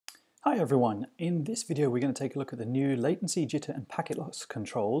Hi everyone, in this video we're going to take a look at the new latency, jitter and packet loss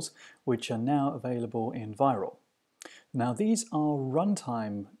controls which are now available in VIRL. Now these are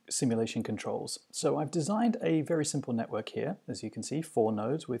runtime simulation controls, so I've designed a very simple network here, as you can see, 4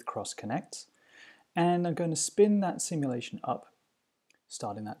 nodes with cross connects, and I'm going to spin that simulation up,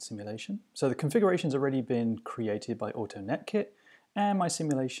 starting that simulation. So the configuration's already been created by AutoNetKit and my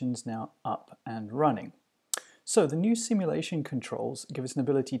simulation's now up and running. So the new simulation controls give us an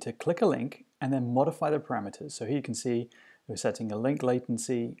ability to click a link and then modify the parameters. So here you can see we're setting a link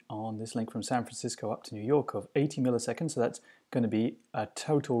latency on this link from San Francisco up to New York of 80 milliseconds. So that's going to be a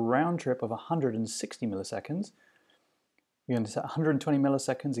total round trip of 160 milliseconds. We're going to set 120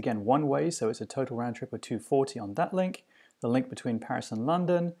 milliseconds, again one way, so it's a total round trip of 240 on that link. The link between Paris and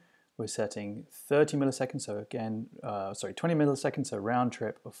London, we're setting 30 milliseconds, so again, 20 milliseconds, so round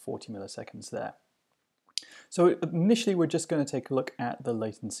trip of 40 milliseconds there. So initially we're just going to take a look at the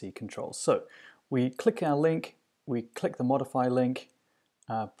latency controls. So we click our link, we click the modify link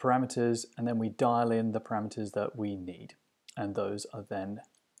parameters, and then we dial in the parameters that we need. And those are then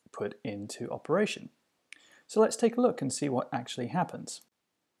put into operation. So let's take a look and see what actually happens.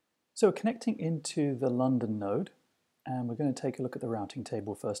 So we're connecting into the London node, and we're going to take a look at the routing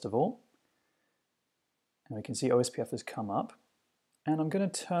table first of all. And we can see OSPF has come up. And I'm going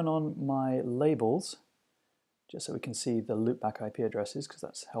to turn on my labels just so we can see the loopback IP addresses, because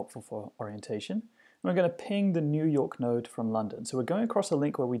that's helpful for orientation. And we're going to ping the New York node from London. So we're going across a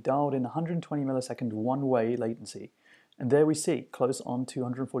link where we dialed in 120 millisecond one-way latency. And there we see close on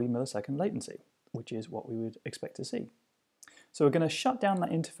 240 millisecond latency, which is what we would expect to see. So we're going to shut down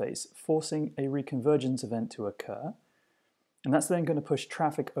that interface, forcing a reconvergence event to occur. And that's then going to push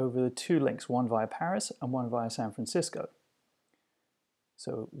traffic over the 2 links, one via Paris and one via San Francisco.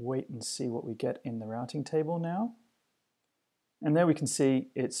 So wait and see what we get in the routing table now. And there we can see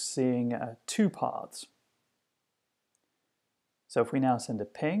it's seeing 2 paths. So if we now send a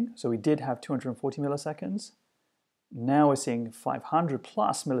ping, so we did have 240 milliseconds. Now we're seeing 500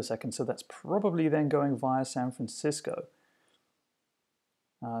 plus milliseconds, so that's probably then going via San Francisco.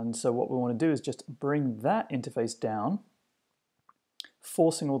 And so what we want to do is just bring that interface down,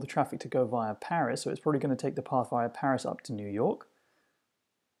 forcing all the traffic to go via Paris. So it's probably going to take the path via Paris up to New York.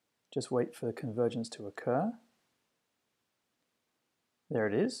 Just wait for the convergence to occur. There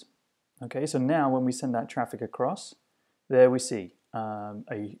it is. Okay, so now when we send that traffic across, there we see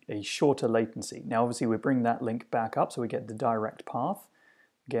a shorter latency. Now obviously we bring that link back up so we get the direct path.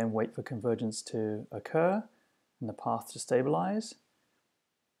 Again, wait for convergence to occur and the path to stabilize.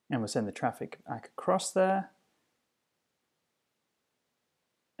 And we'll send the traffic back across there.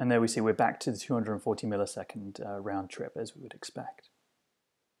 And there we see we're back to the 240 millisecond round trip as we would expect.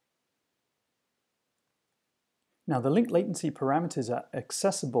 Now the link latency parameters are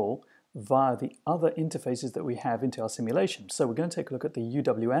accessible via the other interfaces that we have into our simulation. So we're going to take a look at the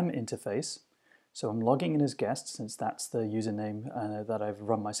UWM interface. So I'm logging in as guest since that's the username that I've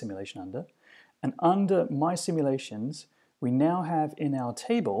run my simulation under. And under my simulations, we now have in our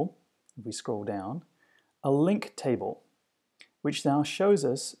table, if we scroll down, a link table, which now shows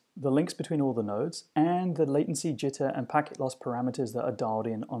us the links between all the nodes and the latency, jitter, and packet loss parameters that are dialed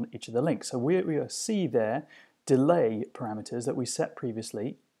in on each of the links. So we see there delay parameters that we set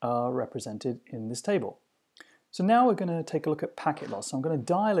previously are represented in this table. So now we're going to take a look at packet loss. So I'm going to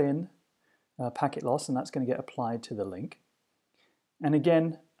dial in packet loss, and that's going to get applied to the link. And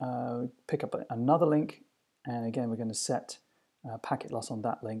again, pick up another link, and again we're going to set packet loss on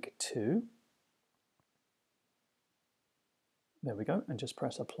that link too. There we go, and just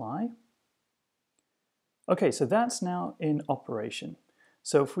press apply. Okay, so that's now in operation.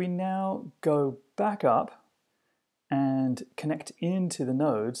 So if we now go back up and connect into the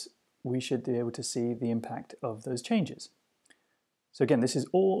nodes, we should be able to see the impact of those changes. So again, this is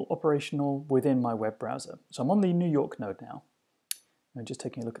all operational within my web browser. So I'm on the New York node now. I'm just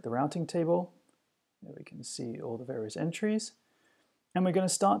taking a look at the routing table. There we can see all the various entries. And we're going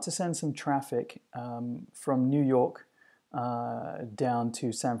to start to send some traffic from New York down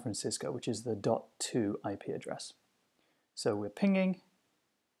to San Francisco, which is the .2 IP address. So we're pinging.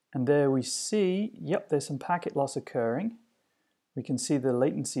 And there we see, yep, there's some packet loss occurring. We can see the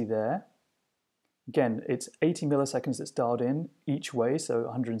latency there. Again, it's 80 milliseconds that's dialed in each way, so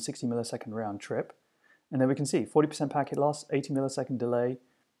 160 millisecond round trip. And then we can see 40% packet loss, 80 millisecond delay.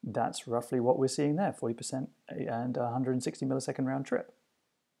 That's roughly what we're seeing there, 40% and 160 millisecond round trip.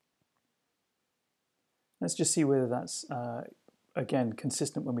 Let's just see whether that's, again,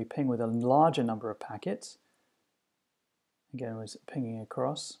 consistent when we ping with a larger number of packets. Again, we're pinging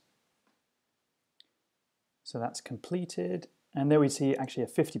across. So that's completed. And there we see actually a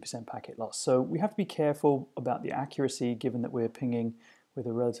 50% packet loss. So we have to be careful about the accuracy given that we're pinging with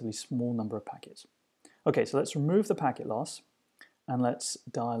a relatively small number of packets. Okay, so let's remove the packet loss and let's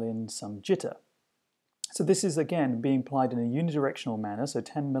dial in some jitter. So this is again being applied in a unidirectional manner, so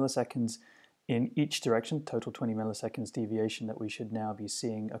 10 milliseconds in each direction, total 20 milliseconds deviation that we should now be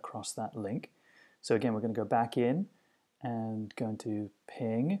seeing across that link. So again, we're going to go back in and going to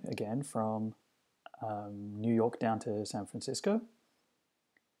ping again from New York down to San Francisco.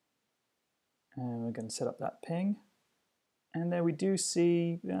 And we're going to set up that ping. And there we do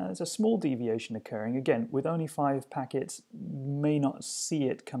see there's a small deviation occurring. Again, with only 5 packets, may not see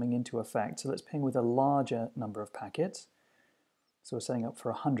it coming into effect. So let's ping with a larger number of packets. So we're setting up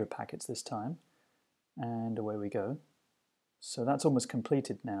for 100 packets this time. And away we go. So that's almost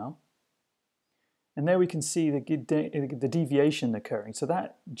completed now. And there we can see the deviation occurring. So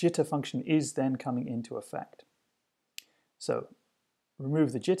that jitter function is then coming into effect. So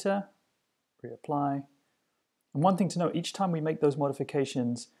remove the jitter, reapply. And one thing to note, each time we make those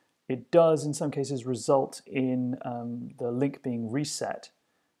modifications, it does in some cases result in the link being reset,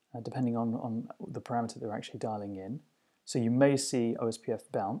 depending on the parameter they're actually dialing in. So you may see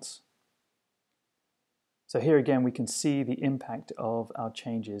OSPF bounce. So here again we can see the impact of our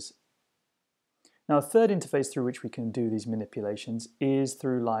changes. Now a third interface through which we can do these manipulations is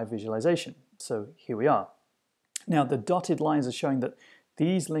through live visualization. So here we are. Now the dotted lines are showing that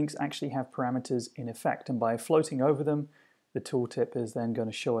these links actually have parameters in effect, and by floating over them, the tooltip is then going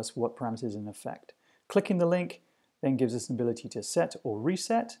to show us what parameters in effect. Clicking the link then gives us the ability to set or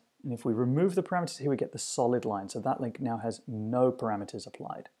reset, and if we remove the parameters here we get the solid line, so that link now has no parameters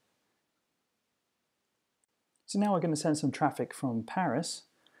applied. So now we're going to send some traffic from Paris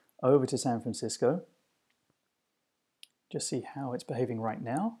over to San Francisco. Just see how it's behaving right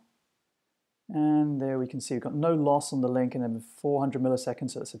now. And there we can see we've got no loss on the link, and then 400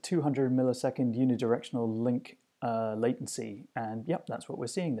 milliseconds, so that's a 200 millisecond unidirectional link latency. And yep, that's what we're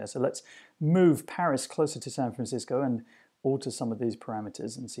seeing there. So let's move Paris closer to San Francisco and alter some of these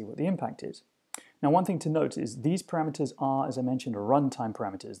parameters and see what the impact is. Now one thing to note is these parameters are, as I mentioned, runtime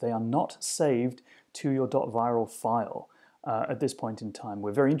parameters. They are not saved to your .virl file at this point in time.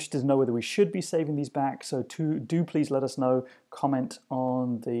 We're very interested to know whether we should be saving these back, so do please let us know, comment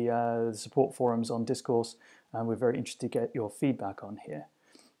on the support forums on Discourse, and we're very interested to get your feedback on here.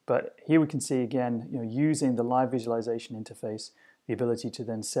 But here we can see again, using the live visualization interface, the ability to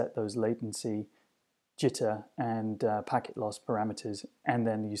then set those latency, jitter, and packet loss parameters, and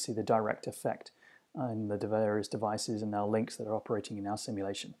then you see the direct effect in the various devices and our links that are operating in our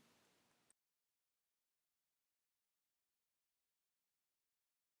simulation.